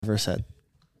ever said.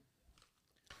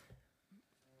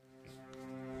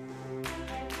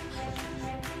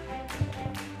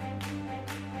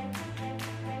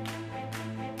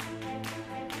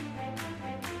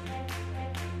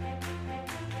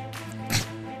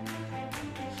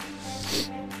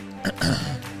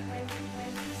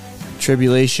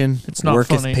 Tribulation, It's not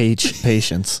worketh funny.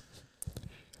 patience.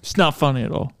 It's not funny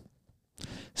at all.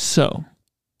 So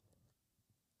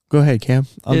Go ahead, Cam.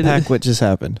 Unpack what just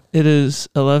happened. it is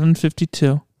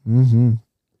 11:52. Mm-hmm.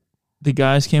 The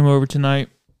guys came over tonight.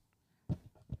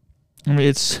 I mean,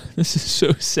 this is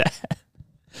so sad.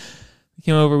 They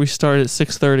came over. We started at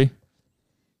 6:30.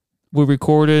 We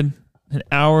recorded an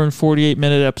hour and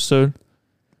 48-minute episode.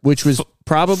 Which was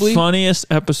probably Funniest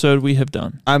episode we have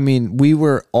done. I mean, we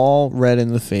were all red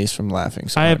in the face from laughing.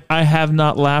 So hard. I have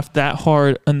not laughed that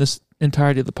hard on this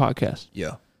entirety of the podcast.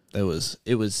 Yeah, it was,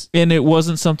 And it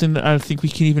wasn't something that I think we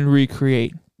can even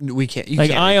recreate. we can't, you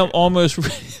Like, can't I am recreate. almost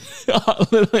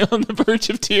literally on the verge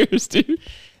of tears, dude.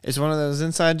 It's one of those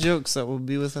inside jokes that will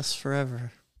be with us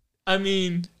forever. I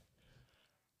mean,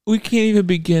 we can't even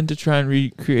begin to try and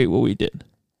recreate what we did.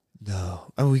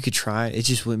 No. Oh, we could try. It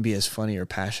just wouldn't be as funny or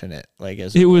passionate. Like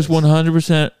as It was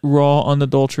 100% raw,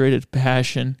 unadulterated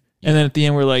passion. And then at the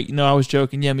end, we're like, no, I was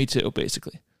joking. Yeah, me too,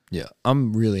 basically. Yeah.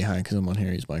 I'm really high because I'm on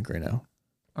Harry's bike right now.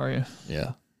 Are you?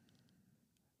 Yeah.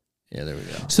 Yeah, there we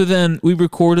go. So then we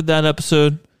recorded that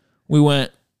episode. We went,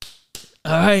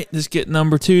 all right, let's get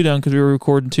number 2 done because we were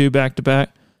recording 2 back to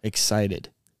back. Excited.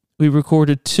 We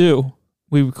recorded 2.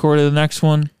 We recorded the next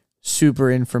one.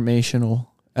 Super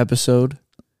informational episode.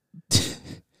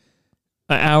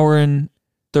 An hour and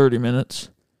 30 minutes.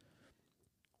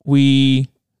 We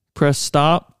pressed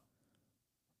stop,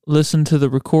 listened to the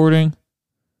recording,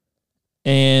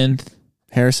 and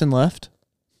Harrison left?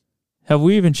 have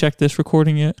we even checked this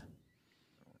recording yet?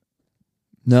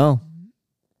 No.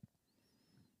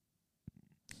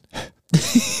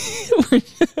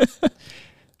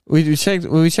 We checked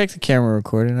the camera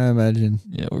recording, I imagine.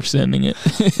 Yeah, we're sending it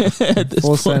at this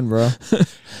Full point. send, bro.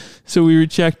 So we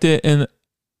rechecked it, and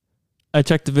I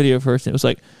checked the video first, and it was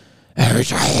like,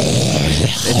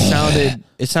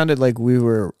 It sounded like we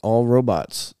were all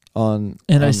robots on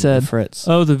and I on said, Fritz.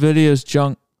 oh, the video's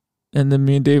junk. And then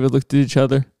me and David looked at each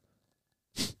other,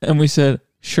 and we said,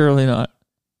 surely not.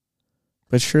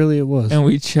 But surely it was. And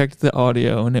we checked the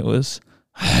audio, and it was...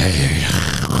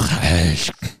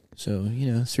 So,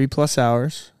 3+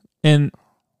 hours. And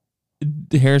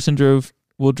Harrison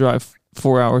will drive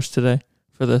 4 hours today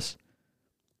for this.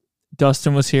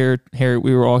 Dustin was here. Harry,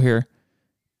 we were all here.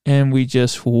 And we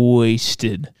just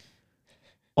wasted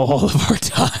all of our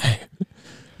time.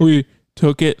 We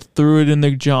took it, threw it in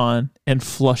the John, and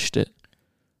flushed it.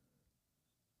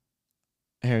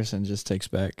 Harrison just takes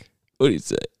back. What do you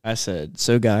say? I said,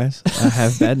 so guys, I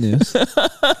have bad news.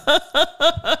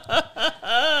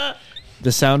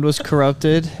 The sound was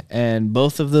corrupted, and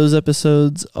both of those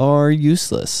episodes are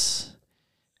useless.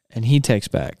 And he takes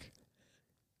back.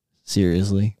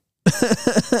 Seriously.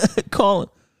 Call him.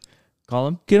 Call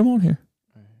him? Get him on here.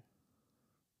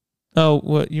 Oh,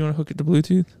 what? You want to hook it to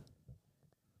Bluetooth?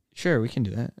 Sure, we can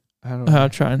do that. I don't know. I'll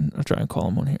try and call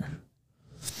him on here.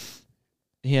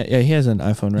 Yeah, he has an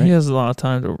iPhone, right? He has a lot of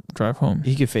time to drive home.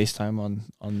 He could FaceTime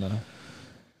on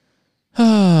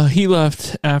the... He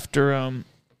left after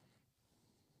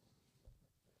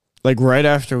Like right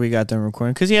after we got done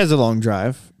recording, because he has a long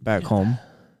drive back home.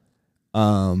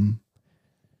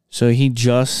 So he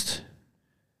just,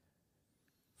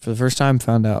 for the first time,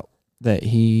 found out that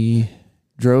he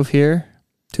drove here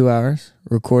 2 hours,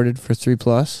 recorded for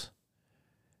 3+,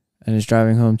 and is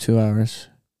driving home 2 hours.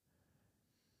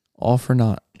 All for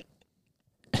naught.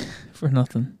 for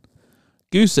nothing.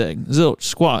 Goose egg, zilch,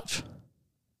 squatch.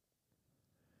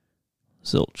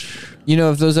 Zilch.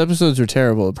 If those episodes were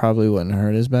terrible, it probably wouldn't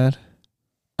hurt as bad.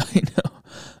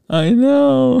 I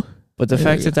know. But the There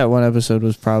fact we that one episode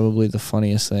was probably the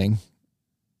funniest thing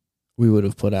we would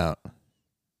have put out.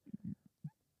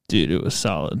 Dude, it was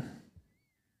solid.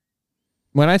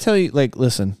 When I tell you,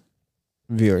 listen,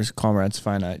 viewers, comrades,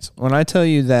 finites, when I tell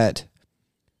you that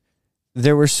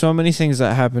there were so many things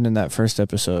that happened in that first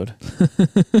episode,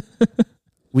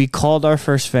 we called our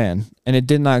first fan, and it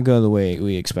did not go the way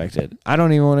we expected. I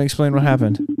don't even want to explain what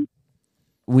happened.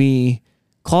 We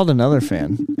called another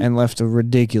fan and left a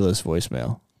ridiculous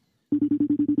voicemail.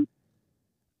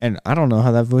 And I don't know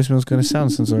how that voicemail is going to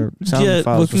sound since our sound files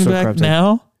were looking so back corrupted.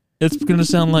 now, it's going to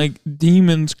sound like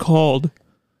demons called.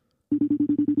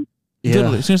 Yeah.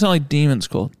 Literally, it's going to sound like demons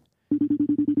called.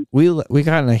 We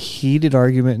got in a heated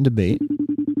argument and debate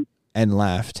and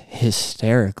laughed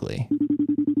hysterically.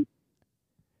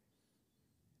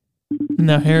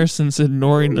 Now Harrison's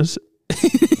ignoring us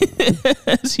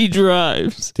as he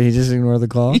drives. Did he just ignore the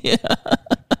call? Yeah.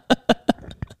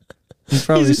 He's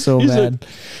probably He's mad.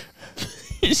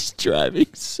 He's driving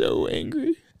so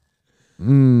angry.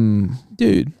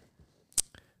 Dude.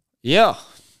 Yeah.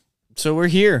 So we're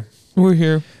here. We're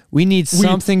here. We need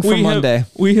something for Monday.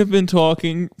 We have been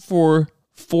talking for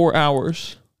 4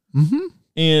 hours. Mm-hmm.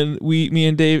 And me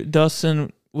and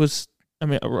Dustin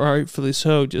rightfully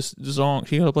so, just zonked.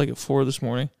 He got up like at 4 this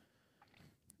morning.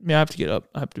 I mean, I have to get up.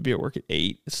 I have to be at work at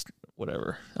 8. It's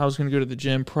whatever. I was going to go to the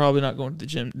gym. Probably not going to the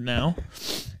gym now.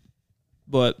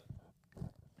 But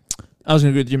I was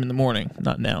going to go to the gym in the morning,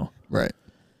 not now. Right.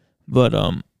 But,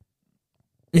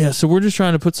 yeah, so we're just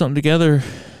trying to put something together.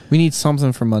 We need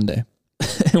something for Monday.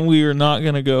 And we are not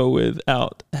going to go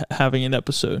without having an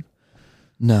episode.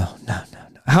 No.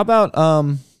 How about,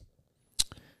 How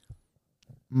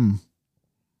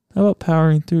about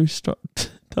powering through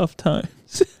tough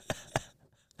times?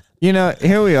 You know,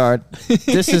 here we are.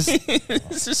 This is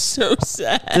this is so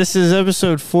sad. This is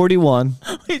episode 41.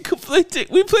 We played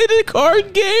a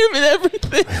card game and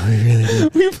everything. We really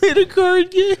did. We played a card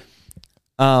game.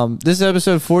 This is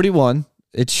episode 41.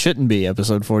 It shouldn't be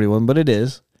episode 41, but it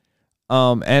is.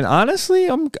 And honestly,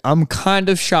 I'm kind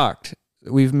of shocked.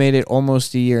 We've made it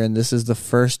almost a year, and this is the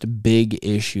first big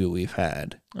issue we've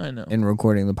had. I know. In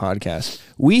recording the podcast.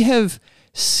 We have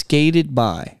skated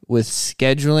by with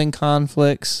scheduling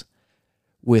conflicts,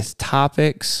 with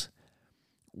topics,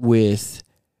 with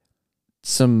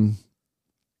some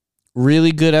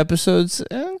really good episodes,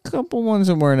 and a couple ones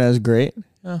that weren't as great.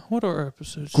 What are our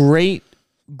episodes? Great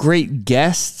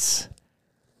guests.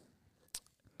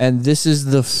 And this is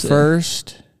the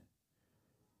first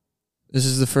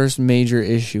major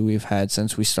issue we've had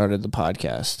since we started the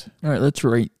podcast. All right, let's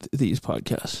rate these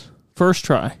podcasts. First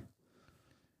try.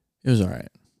 It was all right.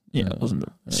 Yeah, it wasn't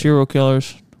serial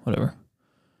killers, whatever.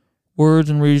 Words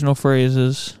and regional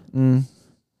phrases.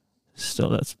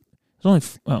 Still, it's only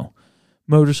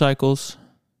motorcycles.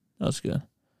 That was good.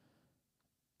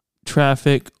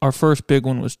 Traffic. Our first good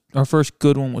one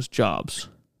was jobs.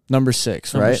 Number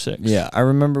 6, Number right? 6. Yeah, I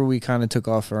remember we kind of took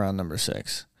off around number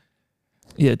 6.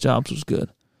 Yeah, jobs was good.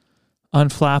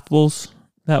 Unflappables.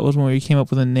 That was when we came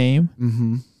up with a name.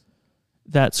 Mm-hmm.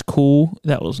 That's cool.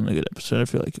 That wasn't a good episode. I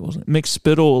feel like it wasn't.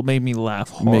 McSpittle made me laugh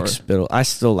hard. McSpittle. I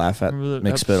still laugh at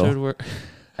McSpittle.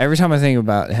 Every time I think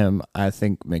about him, I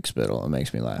think McSpittle. It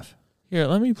makes me laugh. Here,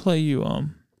 let me play you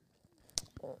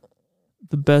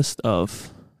the best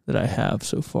of that I have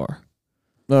so far.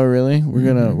 Oh, really? We're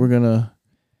gonna.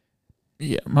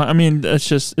 Yeah,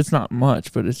 it's not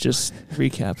much, but it's just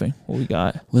recapping what we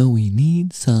got. Well, we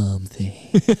need something.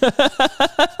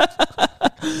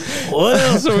 What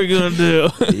else are we gonna do?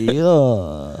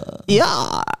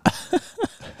 Yeah.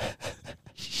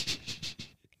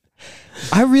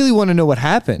 I really want to know what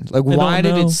happened. Like, why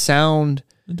did it sound?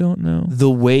 I don't know the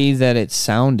way that it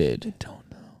sounded. I don't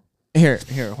know.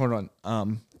 Here, hold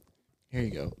on. Here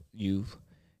you go. You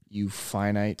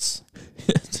finites.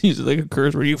 It's usually like a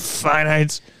curse word. You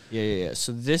finites. Yeah.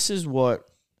 So this is what.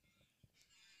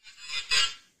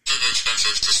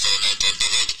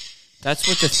 That's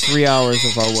what the 3 hours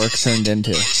of our work turned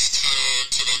into.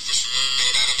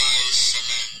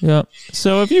 Yeah.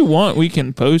 So if you want, we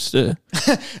can post it.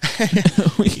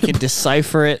 we can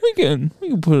decipher it. We can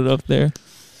put it up there.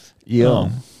 Yeah.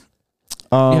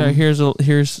 Here's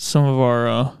some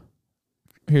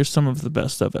of the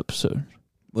best of episode.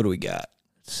 What do we got?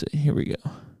 Let's see. Here we go.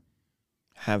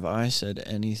 Have I said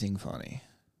anything funny?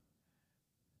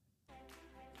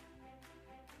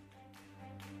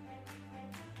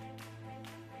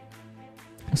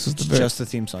 This is just the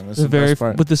theme song. This is the best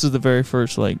part. But this is the very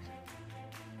first, like,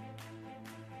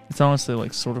 it's honestly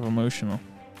like sort of emotional.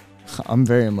 I'm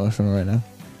very emotional right now.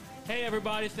 Hey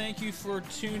everybody, thank you for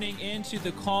tuning into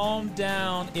the Calm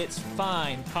Down, It's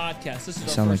Fine podcast. This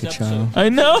is our first episode. Child. I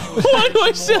know. Why do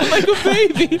I sound like a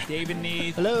baby? David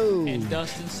Neath. Hello. And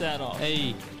Dustin Sadoff.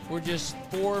 Hey. We're just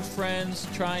 4 friends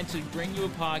trying to bring you a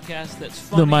podcast that's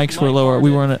funny. The mics were lower.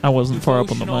 I wasn't far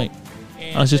up on the mic.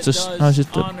 I was just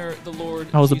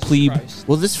a plebe. Christ.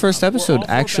 Well, this first episode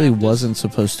actually wasn't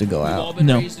supposed to go out.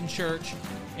 No.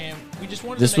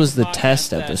 This was the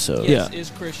test episode. Yeah.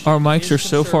 Our mics are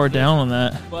so far down on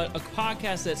that. But a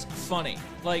podcast that's funny.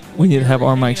 Like we need to have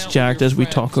our mics jacked as we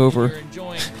talk over.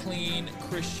 Enjoying clean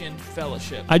Christian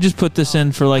fellowship. I just put this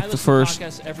in for like the first.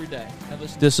 Every day.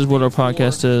 This is what our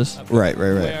podcast is. Right. The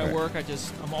way I work,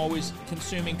 I'm always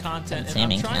consuming content,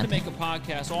 and I'm trying to make a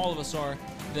podcast. All of us are.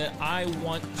 That I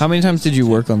want. How many times did you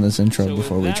work on this intro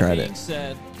before we tried it?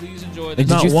 Said, please enjoy did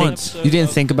you once. You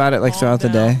didn't think about it like throughout the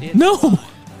day? No.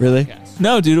 Really?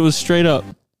 No, dude, it was straight up.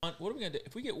 What are we gonna do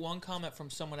if we get one comment from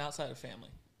someone outside of family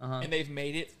and they've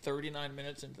made it 39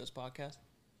 minutes into this podcast?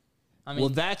 I mean, well,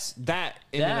 that's that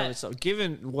in and of itself.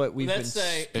 Given what we've been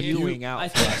spewing out, I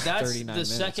think that's 39 the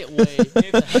minutes. second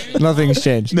way. Nothing's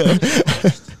changed.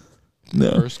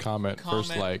 No. First comment,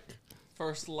 first like,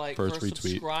 first retweet,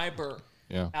 subscriber.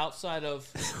 Yeah. Outside of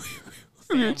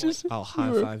family. I'll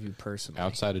high five you personally.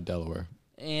 Outside of Delaware.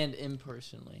 And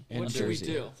impersonally. What should we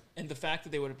do? And the fact that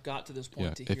they would have got to this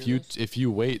point to hear this. If you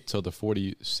wait till the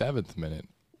 47th minute,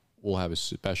 we'll have a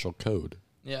special code.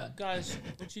 Yeah. Guys,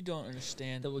 what you don't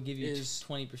understand that will give you is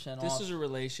 20% off. This is a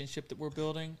relationship that we're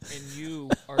building, and you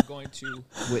are going to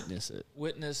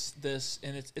witness this,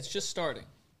 and it's just starting.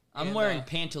 I'm wearing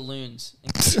pantaloons.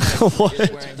 What?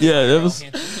 Yeah, that was.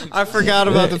 I forgot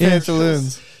about the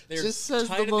pantaloons. They're just says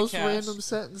the most random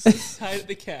sentences. Tied at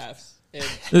the calves.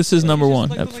 This is number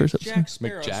one at first episode. Jack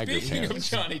Sparrow. Mick Jagger Speaking of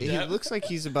Johnny Depp. He looks like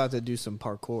he's about to do some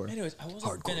parkour. Anyways, I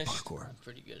wasn't finished. I'm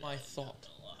pretty good. My thought.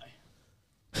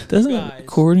 Doesn't the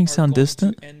recording sound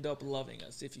distant? To end up loving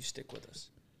us if you stick with us,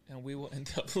 and we will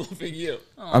end up loving you.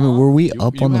 I mean, were we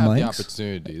up on the mics? The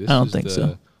opportunity. This I don't is think the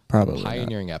so. Probably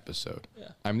pioneering episode. Yeah.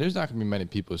 I mean, there's not going to be many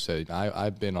people who say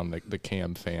I've been on the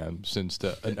Cam fam since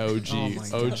an OG Cam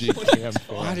fan.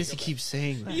 Why does he keep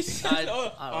saying that? He said,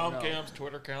 I'm Cam's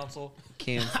Twitter council.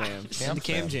 Cam fam. Cam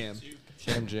Cam Jam.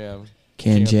 Cam Jam.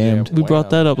 Cam Jammed. We brought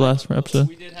that up last episode.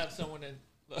 We did have someone in.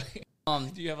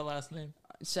 Do you have a last name?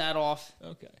 Sadoff.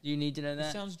 Okay. Do you need to know that?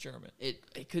 It sounds German.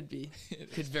 It could be.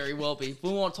 It could very well be.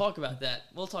 We won't talk about that.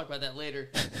 We'll talk about that later.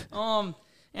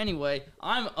 Anyway,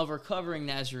 I'm a recovering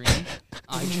Nazarene.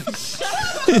 I was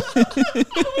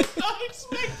not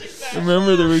expecting that.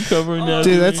 Remember the recovering Nazarene?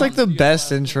 Dude, that's like the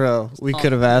best intro we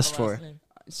could have asked for.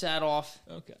 Sadoff.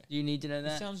 Okay. Do you need to know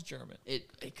that? It sounds German. It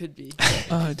could be. It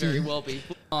could very well be.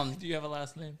 Do you have a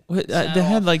last name? What, they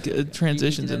had like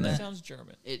transitions in It there. sounds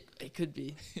German. It could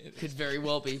be. It could very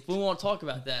well be. We won't talk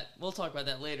about that. We'll talk about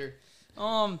that later.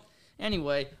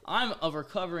 Anyway, I'm a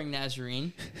recovering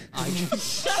Nazarene. I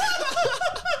was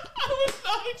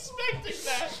not expecting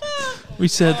that. We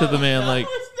said to the man, like, I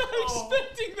was not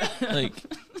expecting that. like,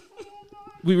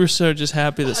 we were so just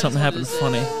happy that something happened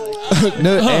funny.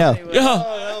 No, yeah.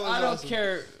 I don't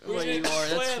care what you are.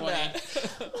 That's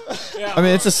funny. I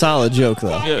mean, it's a solid joke, though.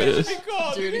 Yeah, it is.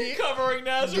 Dude, covering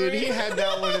Nazarene. Dude, he had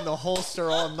that one in the holster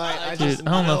all night. I don't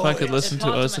know if I could listen to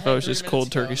us if I was just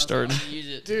cold turkey starting.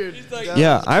 Dude,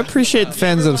 yeah, I appreciate the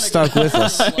fans that have stuck with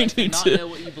us. I do Not too. know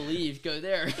what you believe. Go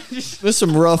there. There's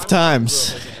some rough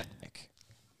times.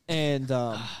 And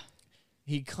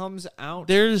he comes out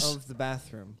of the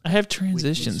bathroom. I have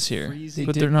transitions here, freezing-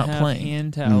 but they're not playing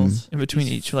hand towels. in between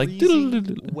each. Like,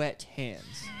 freezing wet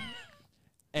hands.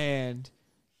 And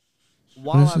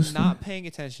while I'm not paying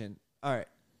attention, all right.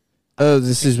 Oh,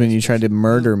 this is when you tried to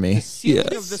murder me. The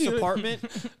ceiling of this apartment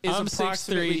is I'm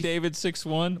approximately 6'3", David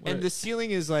 6'1", and the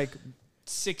ceiling is like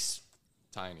 6'4",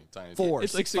 Tiny.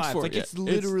 It's like 6'5". 6'4", Like yeah. it's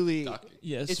literally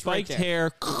Yeah, it's spiked right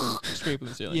hair, scraping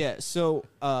the ceiling. yeah. So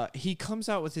he comes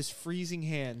out with his freezing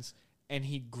hands and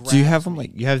he grabs. Do you have them me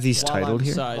like you have these while titled I'm,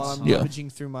 here? Sides. While I'm Yeah. rummaging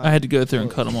through my. I had to go through and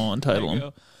cut them all and title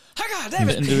them.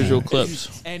 The individual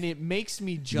clips. And it makes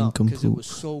me jump because it was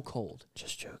so cold.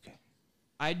 Just joking.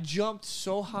 I jumped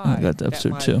so high. I got to that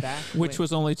episode my 2. back Which went-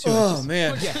 was only 2 Oh inches.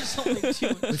 man, Which was only 2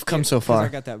 inches. We've come so 'cause far. I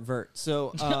got that vert.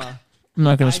 So I'm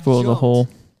not going I to spoil the jumped. whole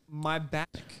my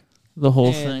back.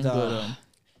 thing. And, But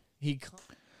he.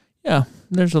 yeah,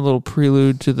 there's a little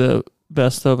prelude to the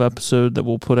best of episode that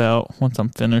we'll put out once I'm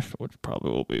finished, which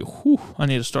probably will be. Whew, I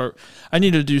need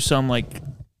to do some like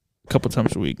a couple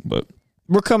times a week, but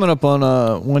We're coming up on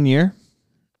 1 year.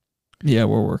 yeah,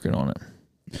 we're working on it.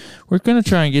 We're gonna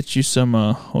try and get you some.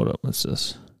 Hold up, what's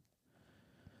this?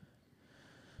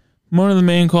 One of the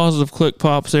main causes of click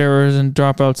pops, errors, and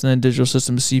dropouts in the digital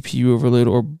system is CPU overload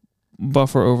or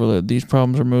buffer overload. These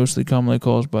problems are mostly commonly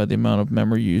caused by the amount of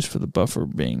memory used for the buffer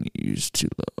being used too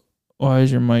low. Why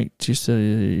is your mic too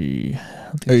steady?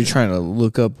 Are you trying to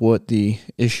look up what the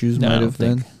issues No, I might don't have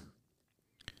been?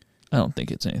 I don't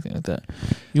think it's anything like that.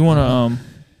 You want to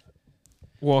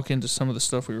walk into some of the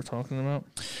stuff we were talking about?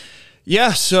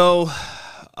 Yeah, so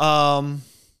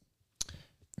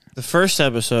the first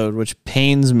episode, which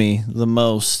pains me the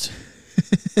most,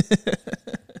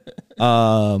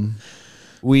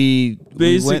 we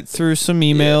went through some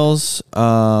emails.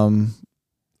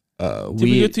 Did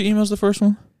we get to emails the first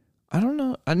one? I don't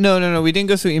know. No. We didn't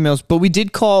go through emails, but we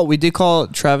did call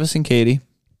Travis and Katie.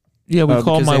 Yeah, we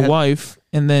called because my they had- wife,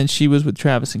 and then she was with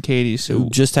Travis and Katie. So Who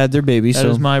just had their baby. that So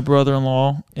is my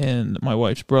brother-in-law and my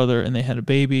wife's brother, and they had a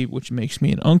baby, which makes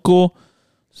me an uncle.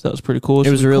 So that was pretty cool. it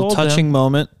So was we a real called them. touching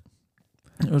moment.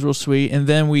 It was real sweet. And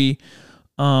then we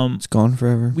It's gone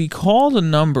forever. we called a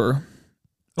number.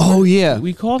 Oh yeah,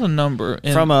 We called a number.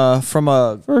 And from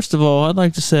a. first of all, I'd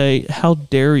like to say, how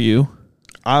dare you?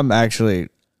 I'm actually.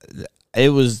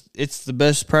 It's the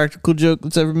best practical joke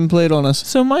that's ever been played on us.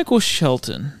 So Michael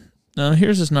Shelton. Now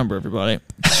here's his number, everybody.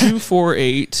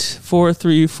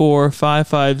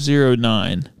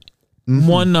 248-434-5509.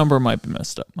 One number might be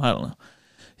messed up. I don't know.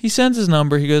 He sends his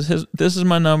number. He goes, "This is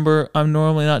my number. I'm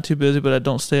normally not too busy, but I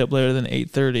don't stay up later than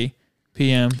 8:30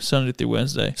 p.m. Sunday through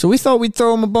Wednesday." So we thought we'd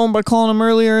throw him a bone by calling him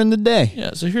earlier in the day.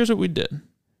 Yeah, so here's what we did.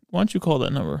 Why don't you call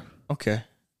that number? Okay.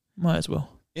 Might as well.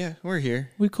 Yeah, we're here.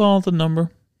 We called the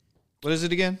number. What is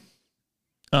it again?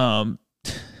 Well,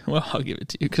 I'll give it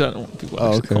to you because I don't want people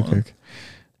actually calling.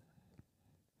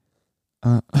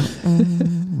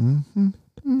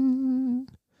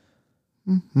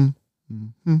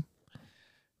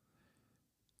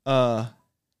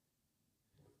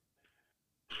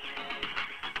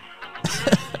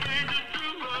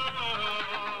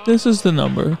 This is the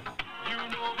number.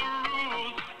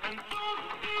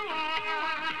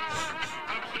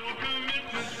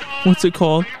 What's it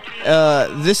called?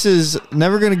 This is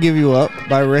Never Gonna Give You Up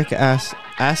by Rick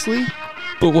Astley.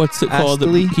 But what's it called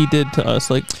Astley? that he did to us?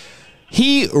 Like,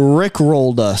 He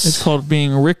rickrolled us. it's called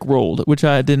being rickrolled, which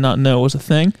I did not know was a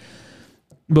thing.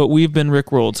 But we've been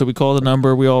rickrolled. So we called the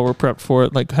number. We all were prepped for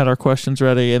it, like had our questions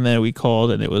ready, and then we called,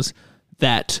 and it was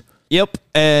that. Yep.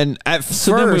 And at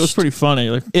So then it was first, pretty funny.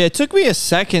 Like, it took me a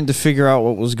second to figure out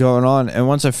what was going on. And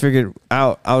once I figured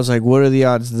out, I was like, what are the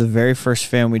odds the very first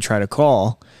fan we try to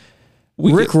call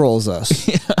Rick rolls us?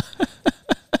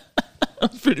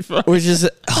 that's pretty funny. Which is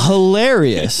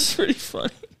hilarious. It's pretty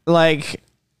funny. Like,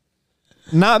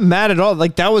 not mad at all.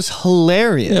 Like, that was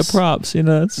hilarious. Yeah, props. You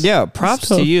know, it's, Yeah, props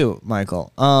tough. to you,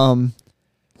 Michael.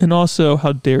 And also,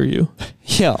 how dare you?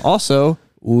 Yeah, also,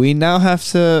 we now have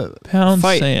to Pound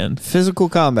fight sand. physical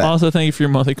combat. Also, thank you for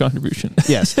your monthly contribution.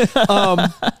 Yes.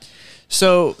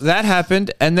 So that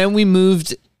happened, and then we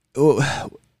moved.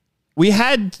 We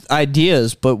had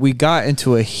ideas, but we got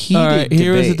into a heated All right,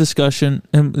 here is a debate. discussion,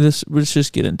 and let's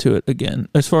just get into it again.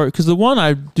 As far because the one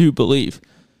I do believe,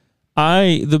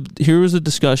 here was a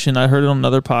discussion. I heard it on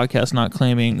another podcast, not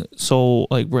claiming soul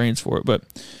like brains for it, but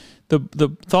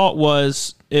the thought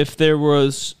was if there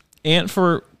was ant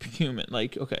for human,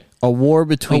 like a war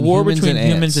between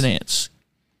humans and ants.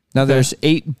 Now there's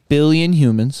 8 billion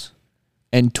humans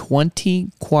and 20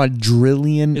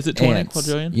 quadrillion. Is it 20 ants.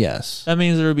 quadrillion? Yes. That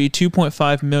means there would be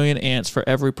 2.5 million ants for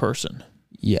every person.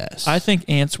 Yes. I think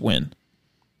ants win.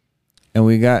 And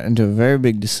we got into a very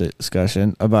big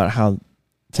discussion about how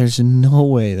there's no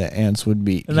way that ants would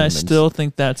beat And humans. I still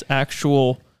think that's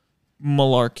actual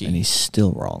malarkey. And he's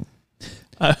still wrong.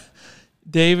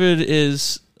 David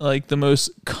is like the most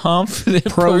confident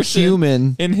person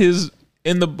Pro-human.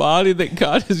 in the body that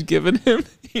God has given him.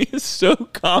 He is so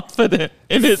confident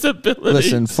in his ability.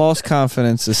 Listen, false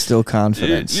confidence is still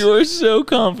confidence. Dude, you are so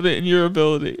confident in your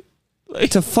ability.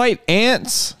 Like, To fight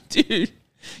ants? dude, you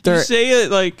They're say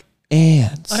it like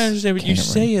ants. I understand, but you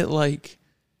Cameron. say it like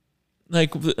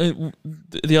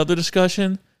the other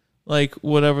discussion, like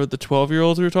whatever the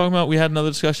 12-year-olds we were talking about. We had another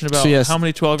discussion about So, yes, how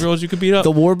many 12-year-olds you could beat up.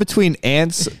 The war between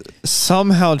ants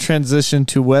somehow transitioned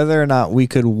to whether or not we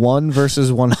could 1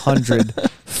 versus 100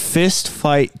 fist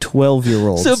fight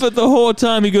 12-year-olds. So, but the whole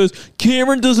time he goes,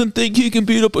 Cameron doesn't think he can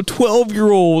beat up a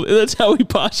 12-year-old. And that's how he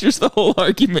postures the whole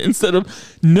argument instead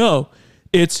of, no,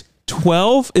 it's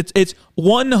 12, it's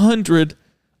 100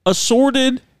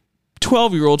 assorted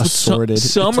 12-year-olds. Assorted.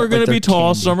 Some It's are going like to be they're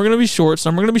tall, candy. some are going to be short,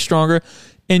 some are going to be stronger,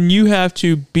 and you have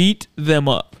to beat them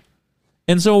up.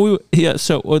 And so,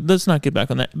 let's not get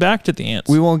back on that. Back to the ants.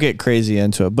 We won't get crazy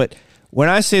into it. But when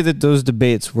I say that those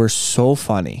debates were so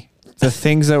funny, the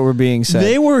things that were being said.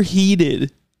 They were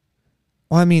heated.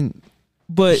 Well, I mean,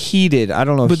 But heated. I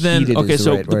don't know but if then heated okay, is the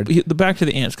so right word. the back to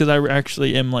the ants because I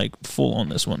actually am like full on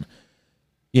this one.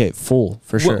 Yeah, full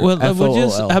for sure. Well, we'll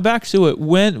just FOOL. back to it.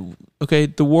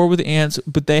 The war with the ants,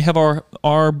 but they have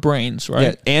our brains,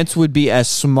 right? Yeah, ants would be as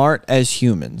smart as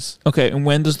humans. Okay, and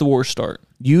when does the war start?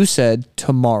 You said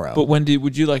tomorrow. But when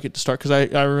would you like it to start? Because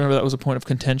I remember that was a point of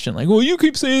contention. Like, well, you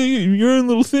keep saying your own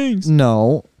little things.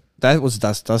 No, that was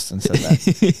Dustin said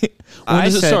that. When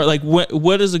does it said- start? Like,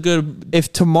 what is a good?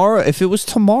 If it was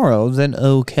tomorrow, then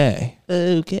okay.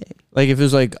 Okay. Like if it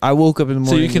was like I woke up in the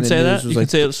morning. So you can and the say news that. was You like, can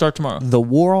say it'll start tomorrow. the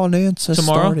war on ants has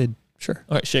Tomorrow? started. Sure.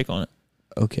 All right, shake on it.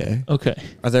 Okay. Okay.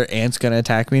 Are there ants gonna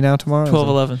attack me now tomorrow?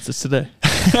 12/11. It's today.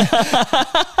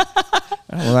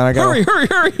 Well, then I got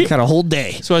Hurry! got a whole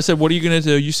day. So I said, "What are you gonna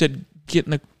do?" You said, "Get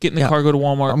in the Yeah. car, go to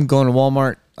Walmart." I'm going to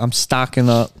Walmart. I'm stocking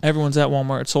up. Everyone's at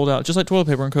Walmart. It's sold out, just like toilet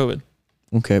paper in COVID.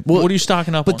 Okay. Well, What are you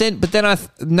stocking up on? but then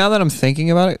now that I'm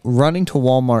thinking about it, running to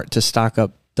Walmart to stock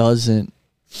up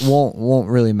won't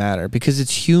really matter because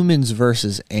it's humans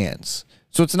versus ants.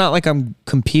 So it's not like I'm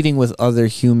competing with other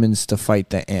humans to fight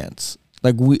the ants.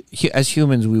 Like as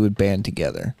humans, we would band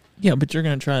together. Yeah, but you're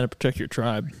going to try to protect your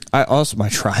tribe. My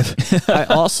tribe. I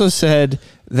also said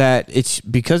that it's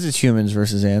because it's humans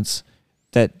versus ants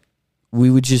that we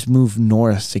would just move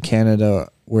north to Canada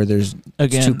where it's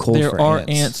too cold for ants. There are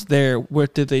ants there.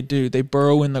 What did they do? They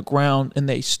burrow in the ground and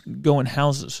they go in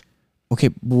houses. Okay,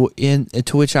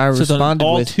 to which I responded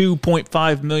all with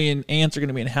 2.5 million ants are going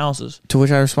to be in houses. To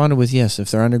which I responded with, yes,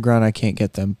 if they're underground, I can't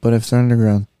get them. But if they're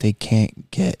underground, they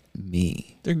can't get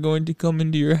me. They're going to come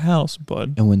into your house,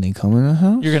 bud. And when they come in the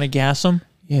house, You're going to gas them?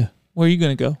 yeah, Where are you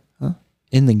going to go?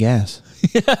 in the gas.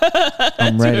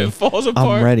 I'm Dude, ready. it falls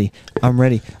apart. I'm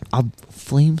ready. I'll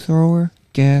flamethrower,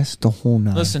 gas, the whole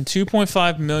nine. Listen,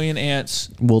 2.5 million ants.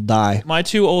 We'll die. My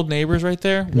two old neighbors right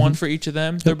there, one for each of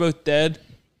them. They're both dead.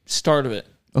 Start of it.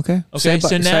 Okay. Okay, so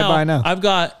say bye now. I've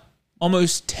got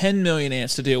almost 10 million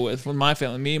ants to deal with my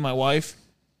family, me and my wife.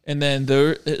 And then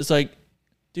it's like,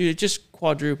 dude, it just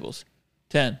quadruples.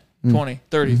 10, 20,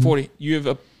 30, 40. You have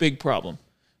a big problem.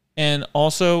 And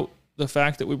also the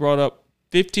fact that we brought up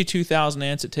 52,000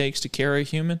 ants it takes to carry a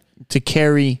human. To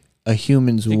carry a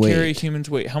human's weight. To carry a human's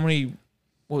weight. How many,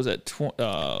 what was that,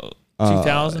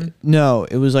 2,000? No,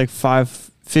 it was like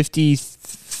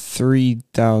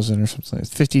 53,000 or something. Like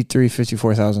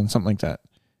 54,000, something like that.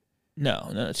 No,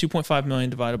 2.5 million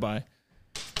divided by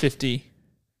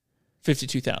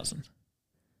 52,000.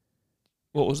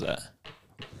 What was that?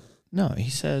 No, he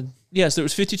said. Yes, there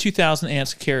was 52,000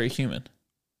 ants to carry a human.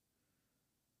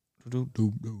 We're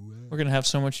going to have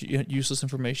so much useless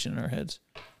information in our heads.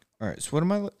 All right, so what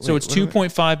am I? So it's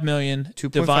 2.5 million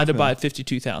 2.5 divided by million.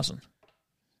 52,000.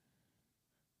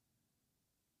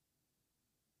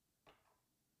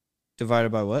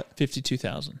 Divided by what?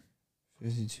 52,000.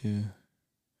 52.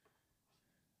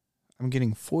 I'm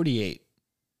getting 48.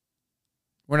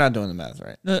 We're not doing the math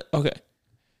right. Okay.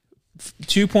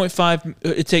 2.5.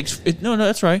 It takes. No,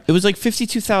 that's right. It was like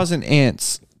 52,000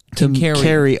 ants to Can carry.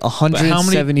 carry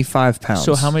 175 pounds.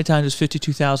 So how many times does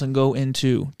 52,000 go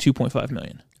into 2.5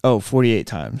 million? Oh, 48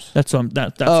 times. That's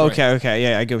that's oh, right. okay.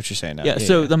 Yeah, I get what you're saying now. Yeah,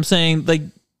 so I'm saying, like,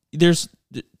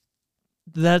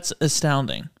 that's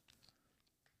astounding.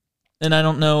 And I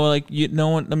don't know, like,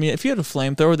 if you had a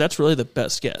flamethrower, that's really the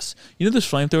best guess. You know those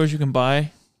flamethrowers you can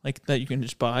buy, like, that you can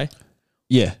just buy?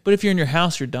 Yeah. But if you're in your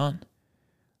house, you're done.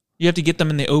 You have to get them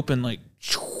in the open, like.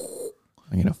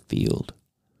 I'm in a field.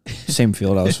 Same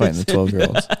field I was fighting the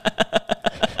 12-year-olds.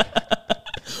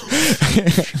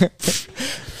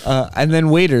 And then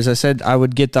waders. I said I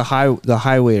would get the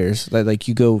high waders that like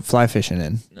you go fly fishing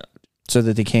in, so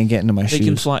that they can't get into my shoes. They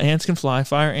can fly. Ants can fly.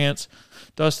 Fire ants.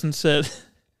 Dustin said.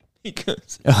 He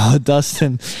goes. Oh,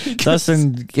 Dustin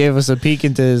gave us a peek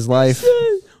into his life.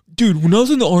 Dude, when I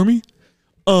was in the army,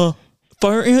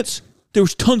 fire ants, there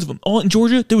was tons of them. All in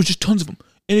Georgia, there was just tons of them.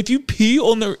 And if you pee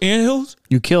on their anthills,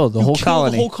 you killed the whole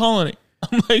colony. The whole colony.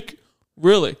 I'm like,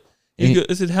 really? I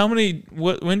said, how many?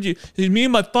 When did you? He said, me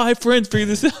and my 5 friends figured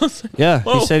this out. Yeah,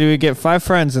 whoa. He said he would get 5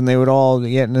 friends and they would all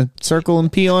get in a circle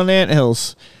and pee on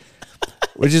anthills,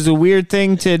 which is a weird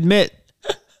thing to admit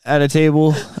at a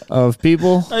table of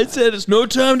people. I said, it's no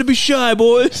time to be shy,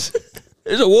 boys.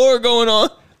 There's a war going on.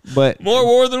 But more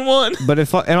war than one. But in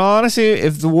all honesty,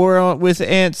 if the war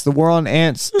the war on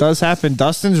ants does happen,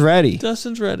 Dustin's ready.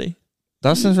 Dustin's ready.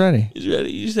 He's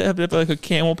ready. You just have to have like a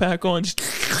camel pack on.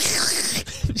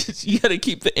 You got to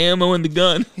keep the ammo in the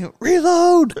gun.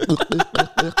 Reload.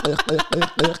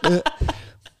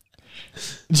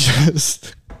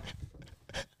 Just.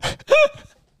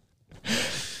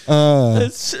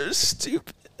 That's so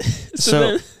stupid. So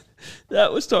then,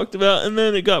 that was talked about, and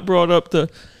then it got brought up to.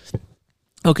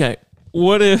 Okay,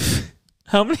 what if?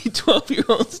 How many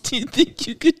 12-year-olds do you think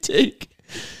you could take?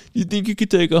 You think you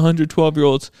could take 100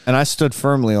 12-year-olds? And I stood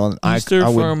firmly on. I would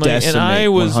decimate and I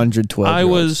was 112. I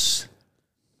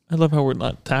love how we're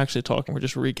not actually talking. We're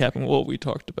just recapping what we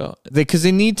talked about. Because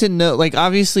they need to know. Like,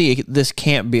 obviously, this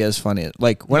can't be as funny.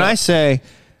 Like when I say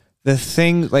the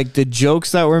thing, like the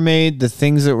jokes that were made, the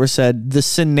things that were said, the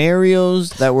scenarios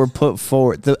that were put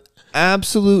forward, the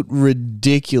absolute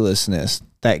ridiculousness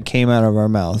that came out of our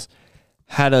mouths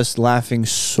had us laughing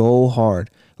so hard.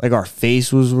 Like our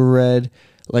faces were red,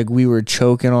 like we were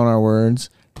choking on our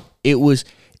words. It was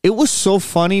so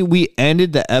funny. We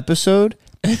ended the episode,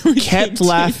 we kept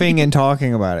laughing and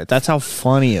talking about it. That's how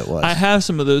funny it was. I have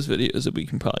some of those videos that we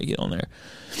can probably get on there.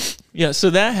 Yeah, so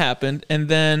that happened, and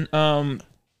then I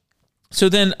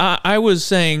was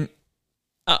saying,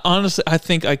 Honestly, I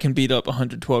think I can beat up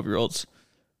 112-year-olds.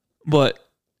 But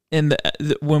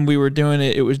when we were doing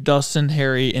it, it was Dustin,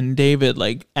 Harry, and David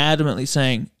like adamantly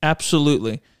saying,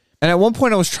 absolutely. And at one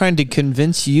point, I was trying to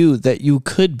convince you that you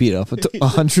could beat up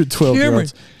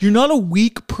 112-year-olds. You're not a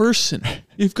weak person.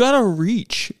 You've got to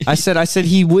reach. I said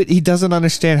he doesn't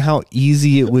understand how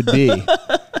easy it would be.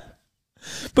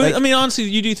 But, I mean, honestly,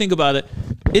 you do think about it.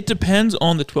 It depends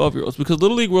on the 12-year-olds because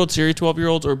Little League World Series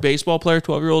 12-year-olds or baseball player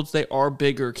 12-year-olds, they are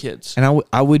bigger kids. And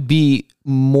I would be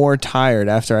more tired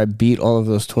after I beat all of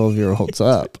those 12-year-olds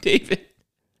up. David,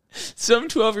 some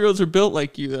 12-year-olds are built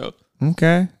like you, though.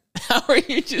 Okay. How are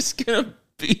you just going to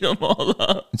beat them all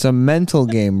up? It's a mental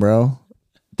game, bro.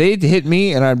 They'd hit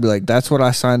me, and I'd be like, that's what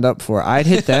I signed up for. I'd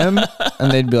hit them,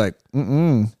 and they'd be like,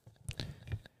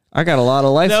 I got a lot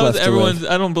of life left to live.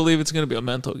 I don't believe it's going to be a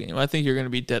mental game. I think you're going to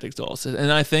be dead exhausted.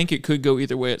 And I think it could go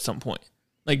either way at some point.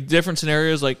 Like, different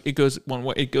scenarios, like, it goes one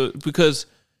way. It goes because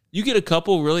you get a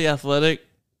couple really athletic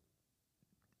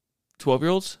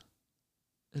 12-year-olds,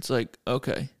 it's like,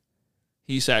 okay,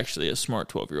 he's actually a smart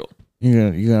 12-year-old.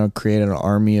 You're gonna create an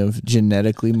army of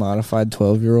genetically modified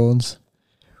 12-year-olds.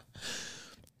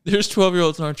 There's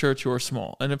 12-year-olds in our church who are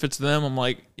small, and if it's them, I'm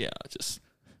like, yeah,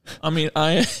 and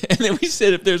then we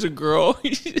said if there's a girl,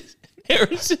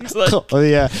 Harrison's like, oh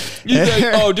yeah, he's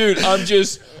like, oh dude, I'm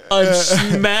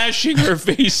smashing her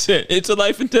face in. It's a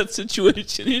life and death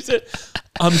situation. He said,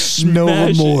 no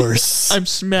remorse. I'm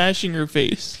smashing her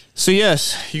face. So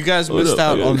yes, you guys missed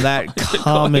out on that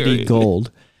comedy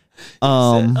gold.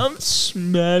 I'm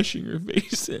smashing her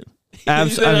face in. I'm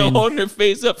holding her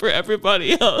face up for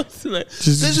everybody else. Like, this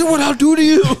is what I'll do to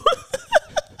you.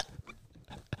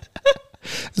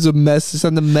 It's a message.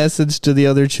 Send the message to the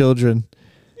other children.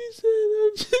 He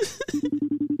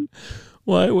said,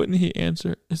 why wouldn't he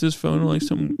answer? Is his phone like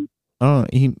some? I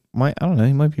don't know.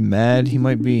 He might be mad. He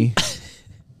might be.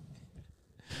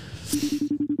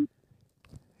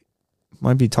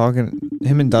 Might be talking.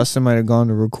 Him and Dustin might have gone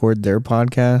to record their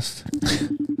podcast.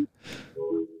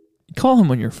 Call him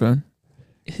on your phone.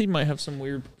 He might have some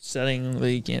weird setting that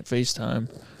he can't FaceTime.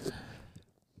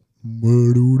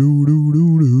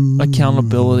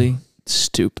 Accountability.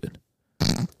 Stupid.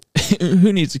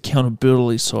 Who needs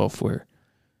accountability software?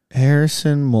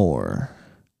 Harrison Moore.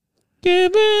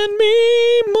 Giving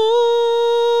me more.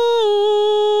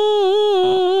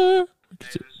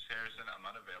 Harrison, I'm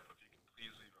unavailable. If you can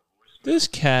please leave a voicemail. This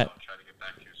cat. I'll try to get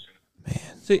back to you soon.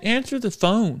 Man. They answer the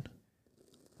phone.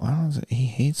 Why don't he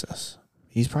hates us?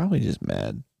 He's probably just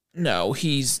mad. No,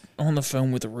 he's on the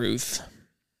phone with Ruth.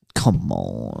 Come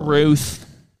on. Ruth.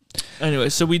 Anyway,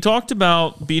 so we talked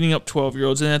about beating up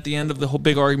 12-year-olds, and at the end of the whole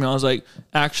big argument, I was like,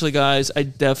 actually, guys, I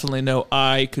definitely know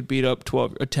I could beat up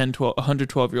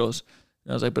 112-year-olds.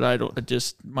 And I was like, but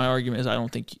my argument is I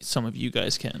don't think some of you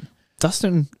guys can.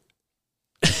 Dustin,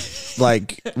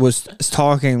 was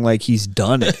talking like he's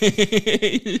done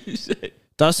it.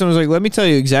 Dustin was like, let me tell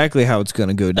you exactly how it's going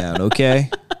to go down, okay?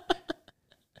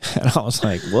 And I was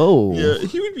like, whoa. Yeah,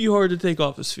 he would be hard to take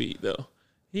off his feet, though.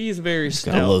 He's very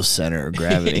stout. Got a low center of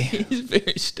gravity. He's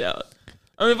very stout.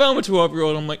 I mean, if I'm a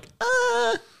 12-year-old, I'm like,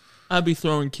 I'd be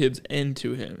throwing kids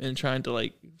into him and trying to,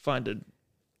 like, find a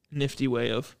nifty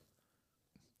way of.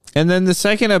 And then the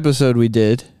second episode we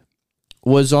did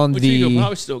was on we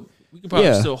could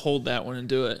probably still hold that one and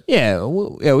do it. Yeah,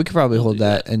 we could probably hold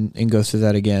that and go through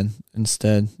that again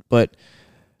instead. But,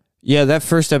 yeah, that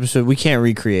first episode, we can't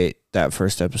recreate that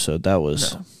first episode. That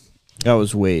was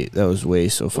way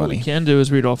so funny. What we can do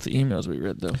is read off the emails we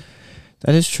read, though.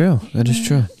 That is true.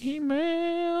 Emails.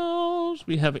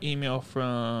 We have an email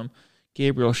from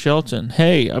Gabriel Shelton.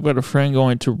 Hey, I've got a friend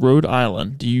going to Rhode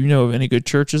Island. Do you know of any good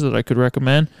churches that I could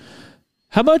recommend?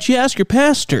 How about you ask your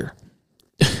pastor?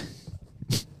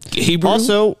 Gabriel?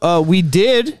 Also, we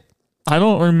did. I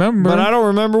don't remember. But I don't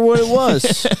remember what it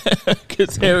was.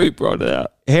 Because Harry brought it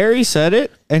out. Harry said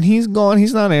it, and he's gone.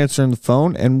 He's not answering the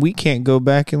phone, and we can't go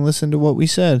back and listen to what we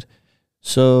said.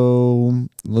 So,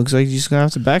 looks like you're just going to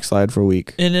have to backslide for a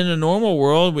week. And in a normal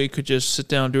world, we could just sit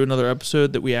down and do another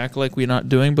episode that we act like we're not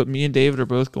doing, but me and David are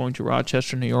both going to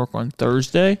Rochester, New York on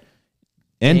Thursday.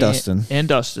 And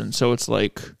Dustin. So it's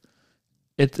like,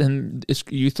 it's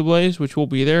Youth Ablaze, which will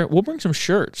be there. We'll bring some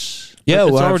shirts. Yeah,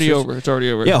 it's already over. It's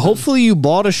already over. Yeah, hopefully you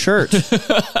bought a shirt.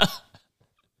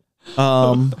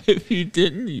 If you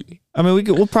didn't, I mean,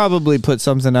 we'll probably put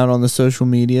something out on the social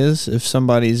medias. If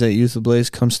somebody's at Youth Ablaze,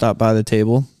 come stop by the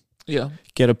table. Yeah.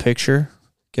 Get a picture,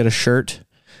 get a shirt,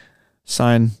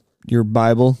 sign your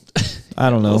Bible. I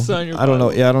don't know. I don't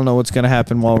know. Yeah, I don't know what's going to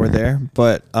happen while we're there,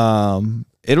 but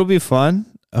it'll be fun.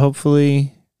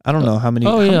 Hopefully I don't know how many.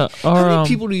 Oh, how yeah. Many, how Our, many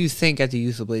people do you think at the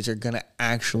Youth of Blaze are gonna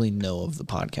actually know of the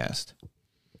podcast?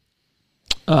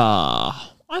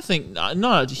 I think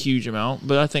not a huge amount,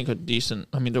 but I think a decent.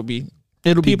 I mean, there'll be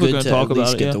It'll people be gonna good to talk at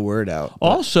least about it, get yeah. the word out.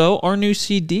 Also, our new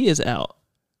CD is out.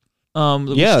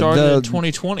 That Yeah, we started the- in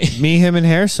 2020. Me, him, and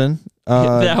Harrison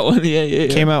that one, yeah.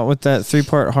 came out with that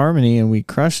 3-part harmony, and we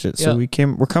crushed it. So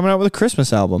Yeah. we're coming out with a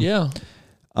Christmas album. Yeah.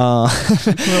 Coming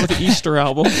out with the Easter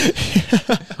album.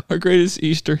 Our greatest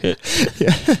Easter hit.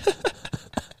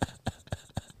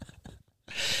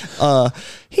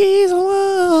 He's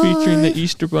alive. Featuring the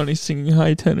Easter Bunny singing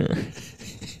high tenor.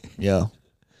 Yeah.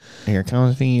 Here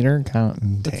comes the eater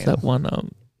counting. That's Damn. that one.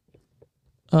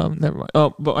 Never mind.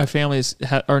 Oh, but my family's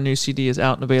our new CD is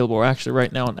out and available. We're actually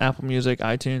right now on Apple Music,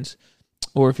 iTunes,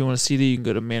 or if you want a CD, you can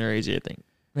go to Manarazy, I think.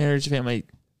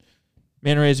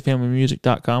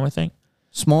 ManarazyFamilyMusic.com, I think.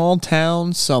 Small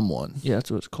town someone. Yeah,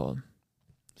 that's what it's called.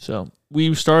 So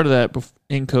we started that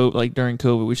in COVID, like during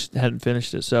COVID. We just hadn't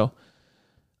finished it. So,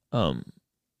 yeah.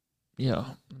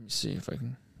 Let me see if I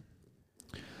can.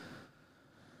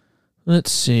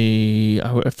 Let's see.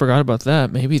 I forgot about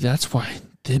that. Maybe that's why.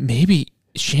 Maybe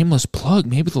shameless plug.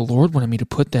 Maybe the Lord wanted me to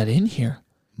put that in here.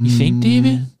 You think,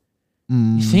 David?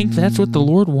 You think that's what the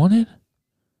Lord wanted?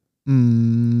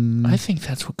 I think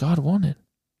that's what God wanted.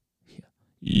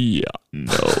 Yeah.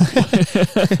 No.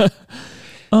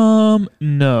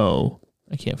 No.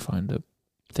 I can't find the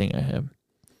thing I have.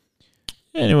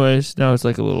 Anyways, now it's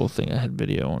like a little thing. I had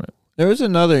video on it. There was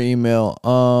another email.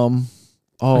 Oh,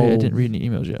 yeah, I didn't read any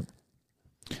emails yet.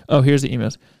 Oh, here's the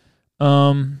emails.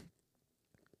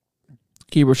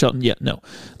 Keyboard Shelton. Yeah, no.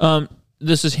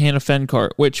 This is Hannah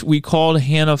Fencart, which we called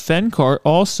Hannah Fencart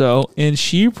also, and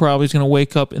she probably is going to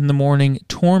wake up in the morning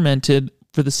tormented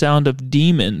for the sound of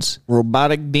demons.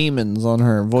 Robotic demons on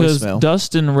her Because voicemail.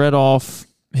 Dustin read off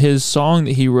his song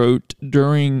that he wrote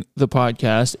during the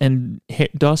podcast, and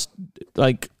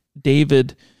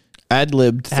David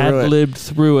Ad-libbed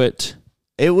through it.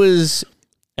 It was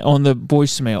on the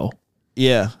voicemail.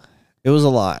 Yeah, it was a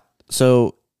lot.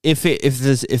 So if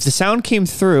the sound came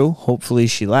through, hopefully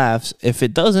she laughs. If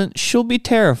it doesn't, she'll be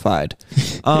terrified.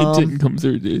 It didn't come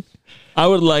through, dude. I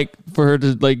would like for her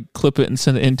to like clip it and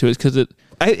send it into us because it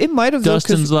might have.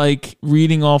 Dustin's like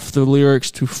reading off the lyrics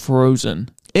to Frozen.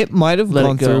 It might have Let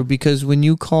gone it go. through because when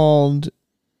you called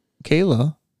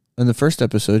Kayla in the first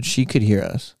episode, she could hear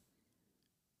us.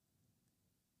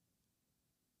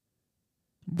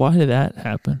 Why did that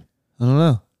happen? I don't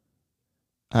know.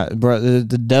 Bro,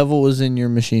 the devil was in your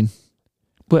machine.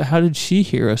 But how did she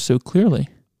hear us so clearly?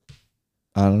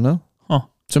 I don't know. Huh.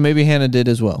 So maybe Hannah did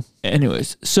as well.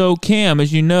 Anyways, so Cam,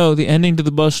 as you know, the ending to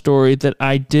the bus story that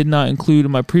I did not include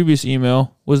in my previous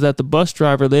email was that the bus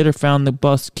driver later found the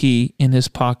bus key in his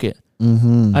pocket.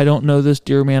 Mm-hmm. I don't know this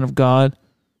dear man of God,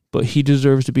 but he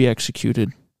deserves to be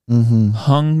executed. Mm-hmm.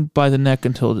 Hung by the neck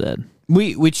until dead.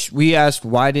 We asked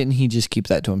why didn't he just keep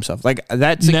that to himself? Like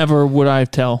that's Never would I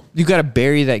tell. you got to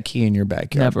bury that key in your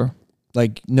backyard. Never.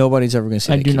 Like nobody's ever going to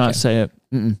say. I that do key not again. say it.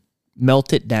 Mm-mm.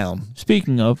 Melt it down.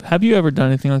 Speaking of, have you ever done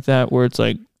anything like that where it's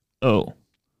like, oh,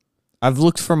 I've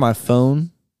looked for my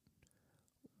phone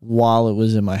while it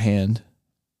was in my hand.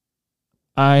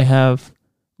 I have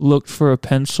looked for a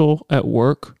pencil at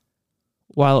work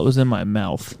while it was in my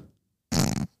mouth.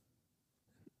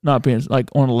 Not being like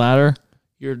on a ladder,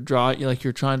 you're trying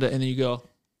to, and then you go,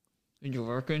 and you're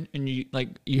working, and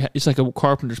it's like a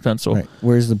carpenter's pencil. Right.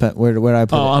 Where's the pen? Where did I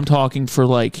put it? I'm talking for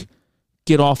like,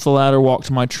 get off the ladder, walk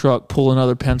to my truck, pull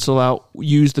another pencil out,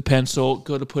 use the pencil,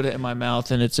 go to put it in my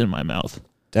mouth, and it's in my mouth.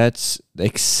 That's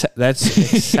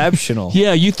exceptional.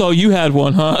 Yeah, you thought you had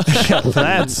one, huh?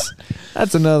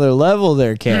 That's another level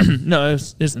there, Cam. No,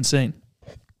 it's insane.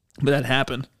 But that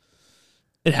happened.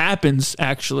 It happens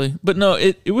actually, but no,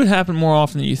 it would happen more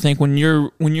often than you think when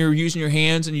you're using your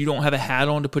hands and you don't have a hat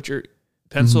on to put your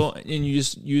pencil and you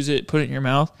just use it, put it in your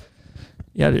mouth.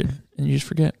 Yeah, dude, and you just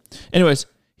forget. Anyways,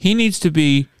 he needs to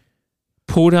be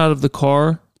pulled out of the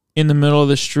car in the middle of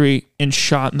the street and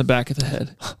shot in the back of the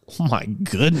head. Oh my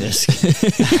goodness,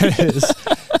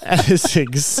 that is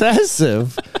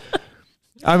excessive.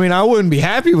 I mean, I wouldn't be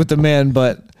happy with the man,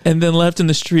 but And then left in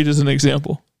the street as an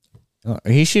example.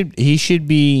 he should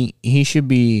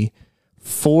be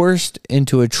forced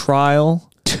into a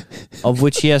trial of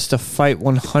which he has to fight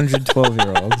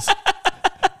 112-year-olds.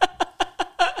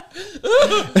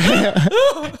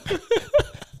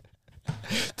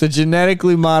 The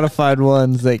genetically modified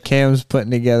ones that Cam's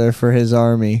putting together for his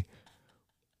army.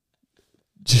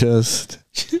 Just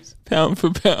Pound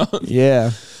for pound.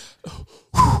 yeah.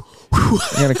 You're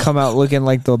gonna come out looking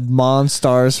like the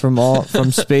Monstars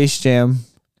from Space Jam.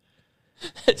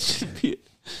 That should be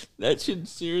That should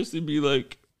seriously be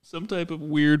like some type of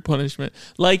weird punishment.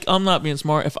 Like, I'm not being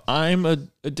smart. If I'm a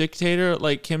dictator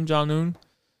like Kim Jong-un,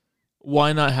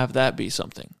 why not have that be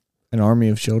something? An army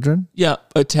of children? Yeah,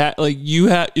 attack. Like,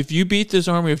 if you beat this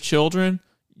army of children,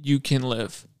 you can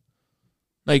live.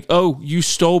 Like, oh, you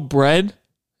stole bread?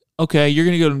 Okay, you're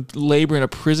going to go to labor in a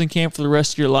prison camp for the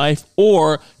rest of your life,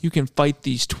 or you can fight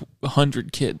these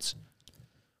 100 kids.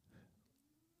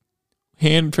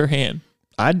 Hand for hand.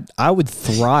 I would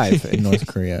thrive in North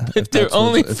Korea. If they're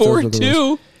only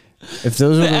 4'2". If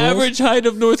those are the average height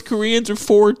of North Koreans are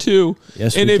 4'2".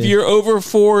 Yes, and if you're over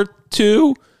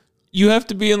 4'2", you have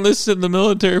to be enlisted in the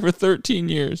military for 13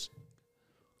 years.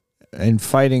 And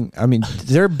fighting, I mean,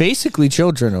 they're basically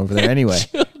children over there anyway.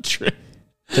 Children.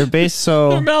 They're They're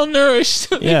malnourished.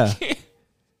 So Yeah.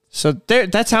 So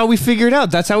that's how we figure it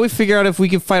out. That's how we figure out if we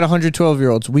can fight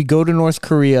 112-year-olds. We go to North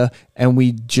Korea and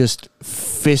we just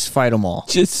fist fight them all.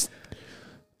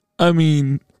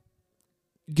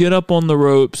 Get up on the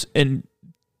ropes and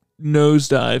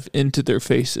nosedive into their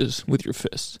faces with your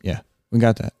fists. Yeah, we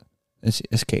got that.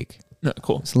 It's cake. No,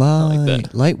 cool. It's light. I like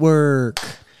that. Light work.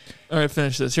 All right,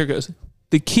 finish this. Here goes.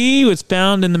 The key was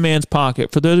found in the man's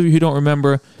pocket. For those of you who don't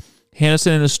remember, Hannah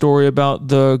sent in a story about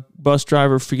the bus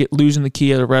driver losing the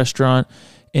key at a restaurant,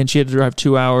 and she had to drive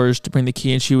 2 hours to bring the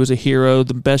key, and she was a hero,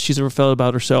 the best she's ever felt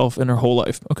about herself in her whole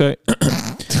life. Okay?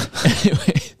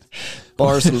 Anyway.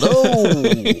 Bars low.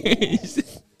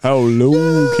 How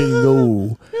low can you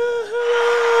go?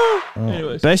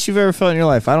 Anyways. Best you've ever felt in your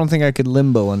life. I don't think I could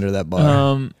limbo under that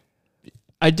bar.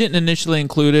 I didn't initially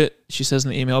include it, she says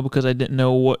in the email, because I didn't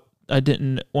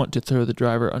want to throw the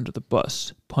driver under the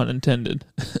bus. Pun intended.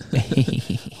 That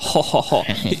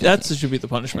should be the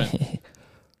punishment.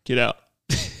 Get out.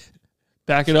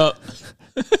 Back it up.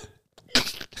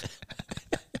 It's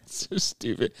so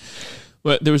stupid.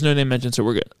 But there was no name mentioned, so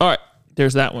we're good. All right,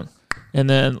 there's that one. And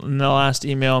then in the last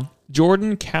email,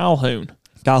 Jordan Calhoun.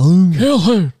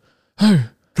 Calhoun. Hey.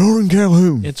 Jordan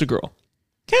Calhoun. It's a girl.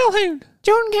 Jordan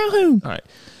Calhoun. All right.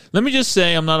 Let me just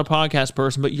say I'm not a podcast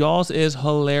person, but y'all's is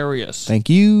hilarious. Thank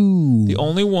you. The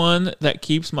only one that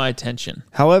keeps my attention.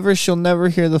 However, she'll never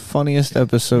hear the funniest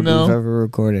episode we've ever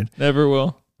recorded. Never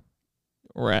will.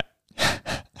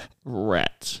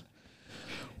 Rats.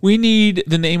 We need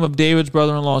the name of David's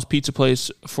brother-in-law's pizza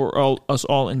place for us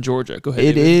all in Georgia. Go ahead.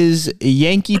 It David. is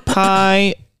Yankee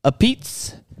Pie a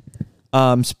Pete's.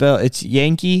 It's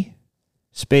Yankee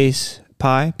space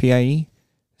pie, P-I-E,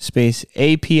 space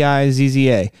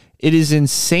A-P-I-Z-Z-A. It is in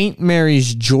St.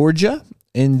 Mary's, Georgia,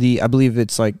 I believe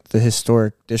it's like the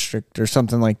historic district or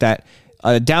something like that.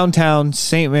 Downtown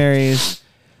St. Mary's.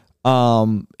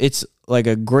 It's like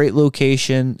a great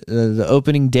location. The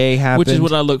opening day happened. Which is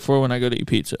what I look for when I go to eat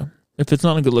pizza. If it's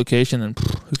not a good location, then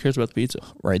who cares about the pizza?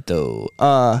 Right, though.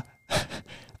 Right,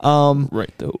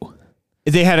 though.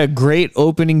 They had a great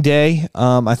opening day.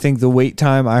 I think the wait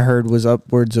time I heard was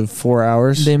upwards of 4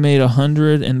 hours. They made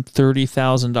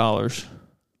 $130,000.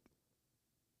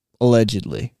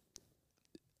 Allegedly.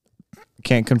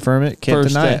 Can't confirm it. Can't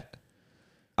First deny day. it.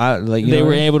 They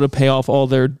were able to pay off all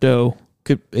their dough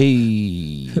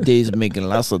Days making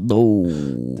lots of dough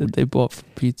that they bought for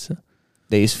pizza.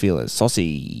 Days feeling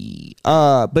saucy.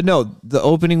 But no, the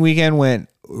opening weekend went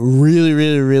really,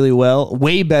 really, really well.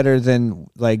 Way better than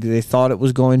like they thought it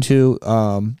was going to.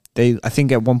 I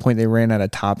think at one point they ran out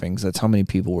of toppings. That's how many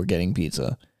people were getting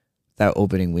pizza that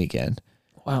opening weekend.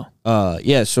 Wow.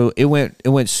 Yeah. So it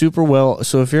went super well.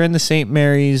 So if you're in the St.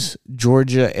 Mary's,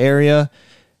 Georgia area,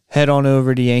 head on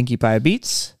over to Yankee Pie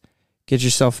Beats. Get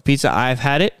yourself a pizza. I've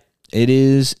had it. It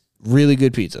is really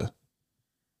good pizza.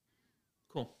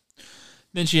 Cool.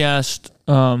 Then she asked,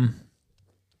 this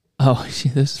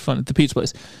is fun. The pizza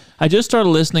place. I just started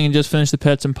listening and just finished the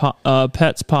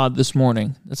Pets pod this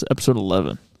morning. That's episode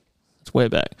 11. It's way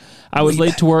back. I was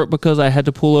late to work because I had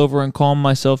to pull over and calm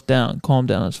myself down. Calm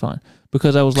down, that's fine.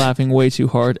 Because I was laughing way too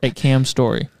hard at Cam's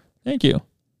story. Thank you.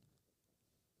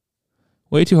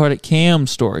 Way too hard at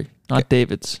Cam's story, not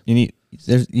David's. You need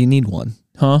one.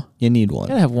 Huh? You need one.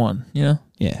 Gotta have one, you know?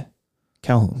 Yeah.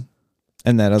 Calhoun.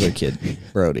 And that other kid,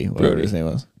 Brody, whatever his name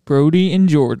was. Brody and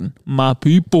Jordan. My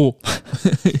people.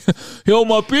 Yo,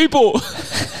 my people.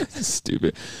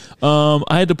 Stupid. I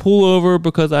had to pull over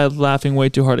because I was laughing way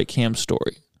too hard at Cam's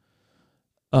story.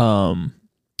 About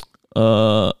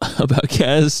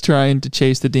Kaz trying to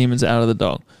chase the demons out of the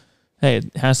dog. Hey,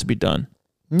 it has to be done.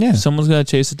 Yeah. Someone's got to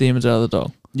chase the demons out of the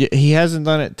dog. Yeah, he hasn't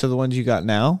done it to the ones you got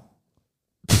now.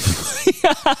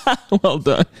 Well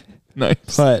done.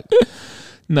 Nice. But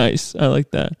nice. I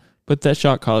like that. But that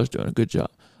shot caller's doing a good job.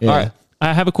 yeah. All right.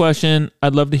 I have a question.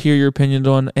 I'd love to hear your opinions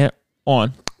on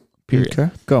Period.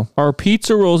 Okay, go. Are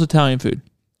pizza rolls Italian food?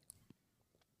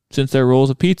 Since they're rolls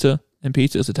of pizza, and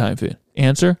pizza is Italian food.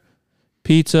 Answer: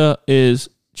 pizza is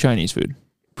Chinese food.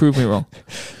 Prove me wrong.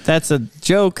 That's a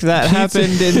joke that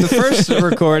happened in the first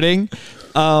recording.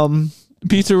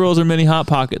 Pizza rolls are mini Hot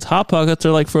Pockets. Hot Pockets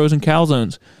are like frozen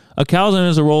calzones. A calzone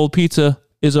is a roll pizza,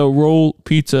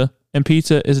 and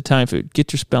pizza is Italian food.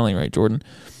 Get your spelling right, Jordan.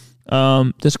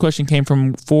 This question came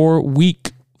from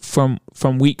week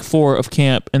 4 of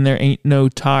camp, and there ain't no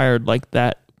tired like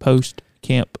that post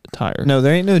camp tired. No,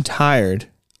 there ain't no tired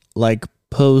like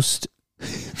post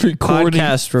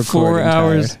podcast recording 4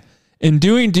 hours tired. and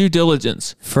doing due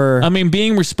diligence. For I mean,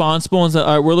 being responsible and all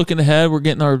right, we're looking ahead. We're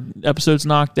getting our episodes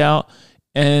knocked out,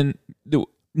 and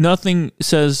nothing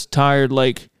says tired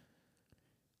like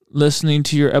listening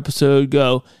to your episode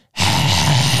go,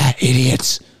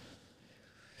 idiots,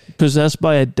 possessed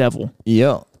by a devil.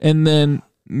 yeah, And then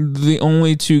the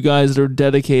only two guys that are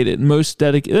dedicated, the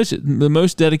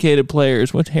most dedicated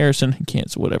players, with Harrison,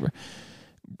 cancel, whatever.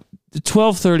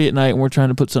 12:30 at night, and we're trying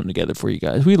to put something together for you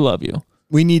guys. We love you.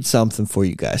 we need something for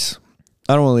you guys.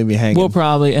 I don't want to leave you hanging. We'll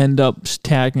probably end up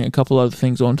tagging a couple other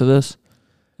things onto this.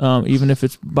 Even if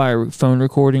it's by a phone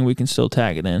recording, we can still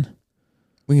tag it in.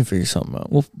 We can figure something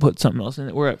out. We'll put something else in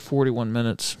it. We're at 41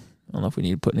 minutes. I don't know if we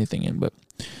need to put anything in, but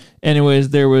anyways,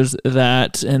 there was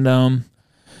that. And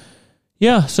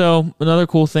yeah, so another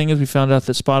cool thing is we found out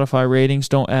that Spotify ratings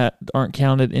aren't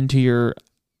counted into your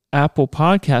Apple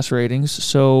Podcast ratings.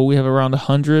 So we have around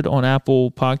 100 on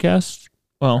Apple Podcasts.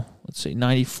 Well, let's see,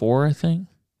 94, I think.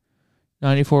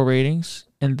 94 ratings.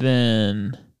 And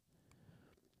then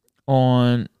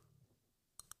on...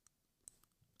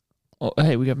 Oh,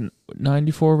 hey, we have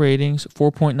 94 ratings,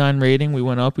 4.9 rating. We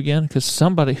went up again because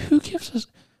somebody who gives us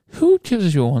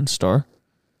you a 1 star?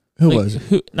 Who Like, was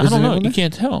it? I Was don't it know. on You there?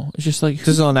 can't tell. It's just like This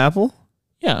is on Apple?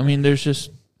 yeah. I mean, there's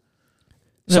just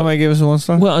Somebody gave us a 1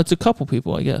 star? well, it's a couple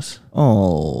people, I guess.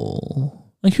 Oh,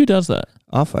 Like who does that?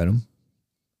 I'll fight him.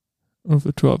 Of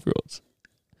the 12-year-olds.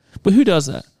 But who does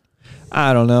that?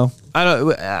 I don't know. I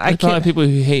There's probably can't. people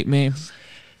who hate me.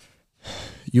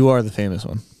 You are the famous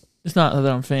one. It's not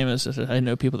that I'm famous. It's that I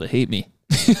know people that hate me.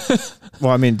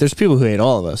 Well, I mean, there's people who hate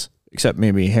all of us, except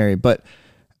maybe Harry. But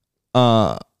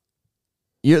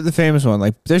you're the famous one.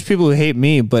 Like, there's people who hate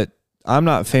me, but I'm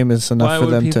not famous enough Why for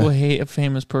would them people to. hate a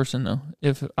famous person though?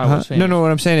 If I was famous, No.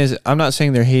 What I'm saying is, I'm not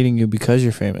saying they're hating you because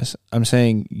you're famous. I'm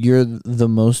saying you're the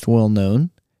most well known.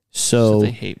 So So,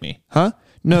 they hate me. huh?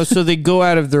 No. So they go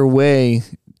out of their way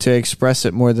to express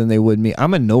it more than they would me.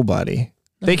 I'm a nobody.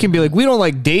 They can be like, we don't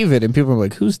like David, and people are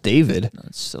like, who's David?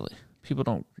 That's silly. People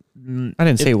don't. I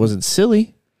didn't say it wasn't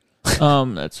silly.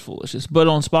 That's foolishness. But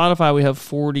on Spotify, we have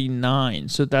 49.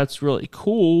 So that's really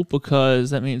cool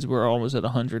because that means we're almost at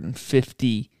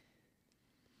 150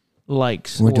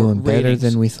 likes. We're or doing better ratings.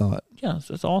 than we thought. Yeah,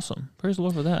 that's awesome. Praise the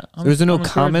Lord for that. There was no I'm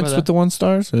encouraged comments by with that. the 1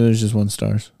 stars? Or there's just 1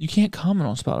 stars? You can't comment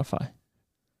on Spotify.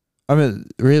 I mean,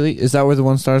 really? Is that where the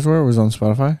 1 stars were? Or was it on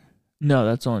Spotify? No,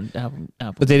 that's on Apple.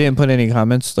 But they didn't put any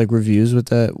comments, like reviews with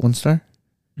that 1 star?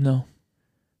 No.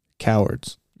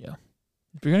 Cowards.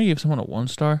 If you're going to give someone a 1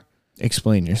 star,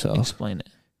 Explain yourself. explain it.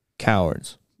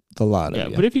 Cowards. The lot Yeah, of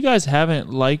you. but if you guys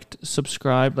haven't liked,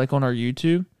 subscribed, like on our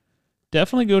YouTube,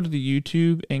 definitely go to the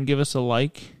YouTube and give us a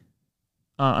like.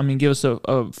 Give us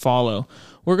a follow.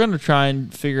 We're going to try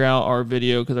and figure out our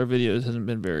video because our videos hasn't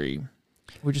been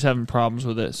we're just having problems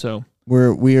with it. So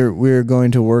We're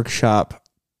going to workshop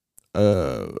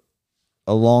a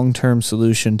long-term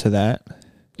solution to that.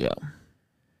 yeah,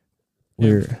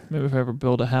 We're maybe if I ever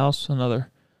build a house,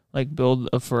 build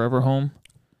a forever home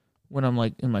when I'm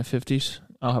like in my 50s,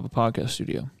 I'll have a podcast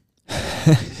studio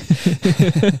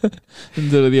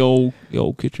instead of the old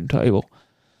kitchen table.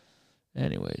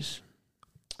 Anyways,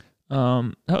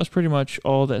 that was pretty much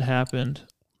all that happened.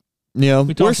 yeah, We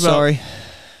we're talked about- sorry.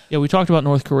 Yeah, we talked about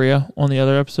North Korea on the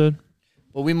other episode,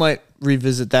 Well, we might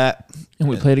revisit that. and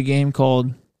we played a game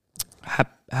called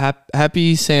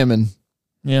Happy Salmon.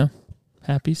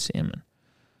 Happy Salmon.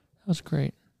 That was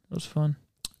great. That was fun.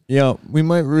 Yeah, we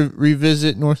might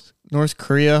revisit North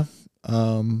Korea.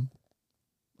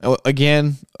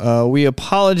 Again, we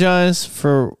apologize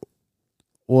for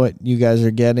what you guys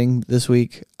are getting this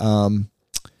week.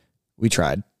 We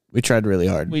tried really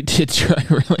hard. We did try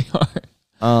really hard.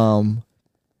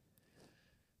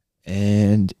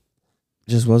 And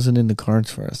just wasn't in the cards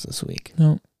for us this week.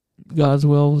 No, God's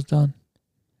will was done.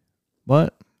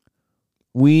 But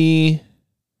we'll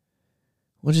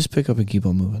just pick up and keep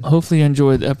on moving. Hopefully you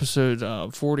enjoyed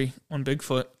episode 40 on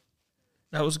Bigfoot.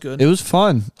 That was good. It was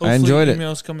fun. I enjoyed it.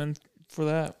 Emails come in for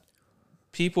that.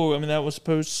 People, that was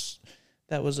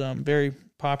very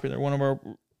popular. One of our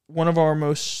one of our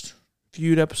most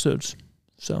viewed episodes.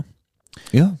 So,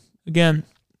 Yeah. again,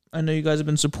 I know you guys have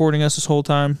been supporting us this whole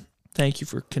time. Thank you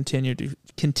for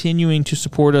continuing to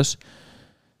support us.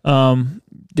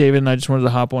 David and I just wanted to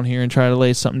hop on here and try to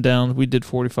lay something down. We did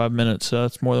 45 minutes, so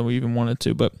that's more than we even wanted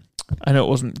to, but I know it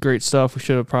wasn't great stuff. We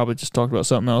should have probably just talked about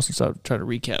something else instead of try to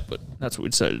recap, but that's what we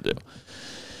decided to do.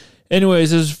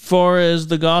 Anyways, as far as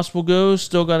the gospel goes,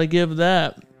 still got to give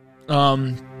that.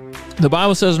 The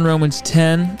Bible says in Romans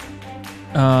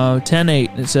 10:8,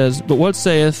 it says, "But what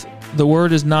saith, the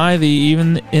word is nigh thee,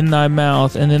 even in thy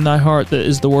mouth and in thy heart, that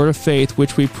is the word of faith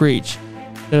which we preach.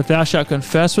 That if thou shalt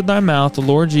confess with thy mouth the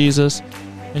Lord Jesus,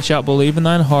 and shalt believe in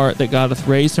thine heart that God hath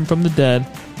raised him from the dead,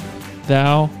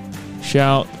 thou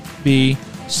shalt be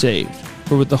saved.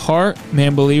 For with the heart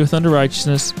man believeth unto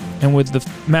righteousness, and with the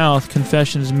mouth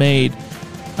confession is made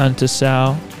unto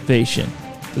salvation.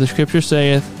 For the scripture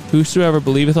saith, whosoever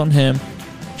believeth on him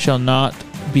shall not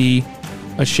be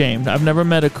ashamed." I've never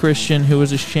met a Christian who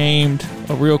was ashamed,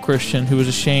 a real Christian who was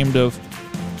ashamed of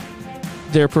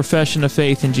their profession of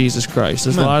faith in Jesus Christ.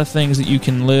 There's a lot of things that you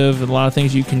can live, and a lot of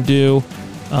things you can do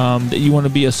that you want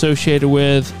to be associated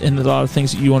with, and a lot of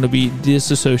things that you want to be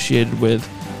disassociated with.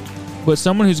 But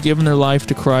someone who's given their life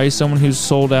to Christ, someone who's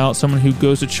sold out, someone who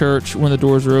goes to church when the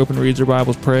doors are open, reads their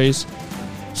Bibles, prays,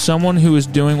 someone who is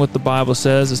doing what the Bible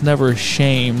says is never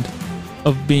ashamed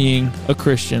of being a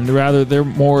Christian. Rather, they're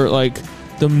more like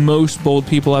the most bold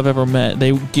people I've ever met.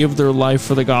 They give their life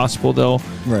for the gospel. They'll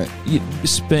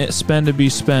spend to be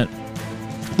spent.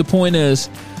 The point is,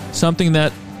 something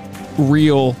that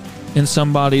real in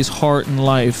somebody's heart and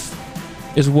life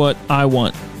is what I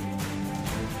want.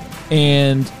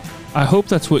 And I hope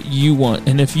that's what you want.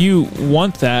 And if you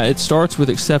want that, it starts with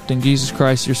accepting Jesus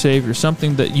Christ, your Savior.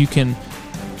 Something that you can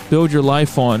build your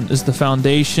life on is the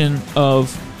foundation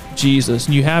of Jesus.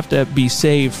 And you have to be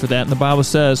saved for that. And the Bible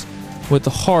says, with the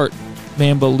heart,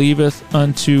 man believeth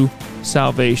unto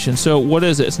salvation. So what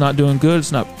is it? It's not doing good.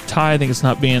 It's not tithing. It's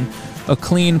not being a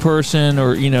clean person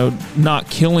or, not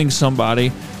killing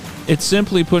somebody. It's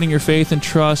simply putting your faith and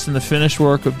trust in the finished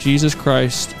work of Jesus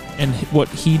Christ and what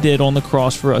he did on the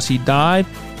cross for us. He died.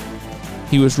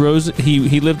 He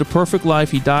lived a perfect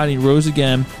life. He died and he rose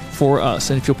again for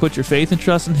us. And if you'll put your faith and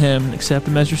trust in him and accept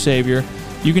him as your Savior,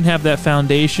 you can have that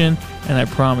foundation, and I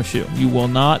promise you, you will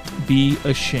not be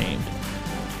ashamed.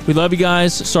 We love you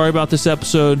guys. Sorry about this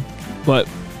episode, but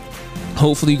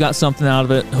hopefully you got something out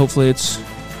of it. Hopefully it's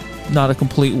not a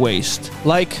complete waste.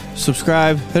 Like,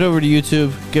 subscribe, head over to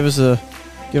YouTube, give us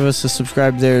a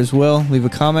subscribe there as well. Leave a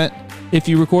comment. If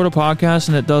you record a podcast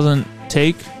and it doesn't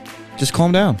take, just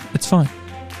calm down. It's fine.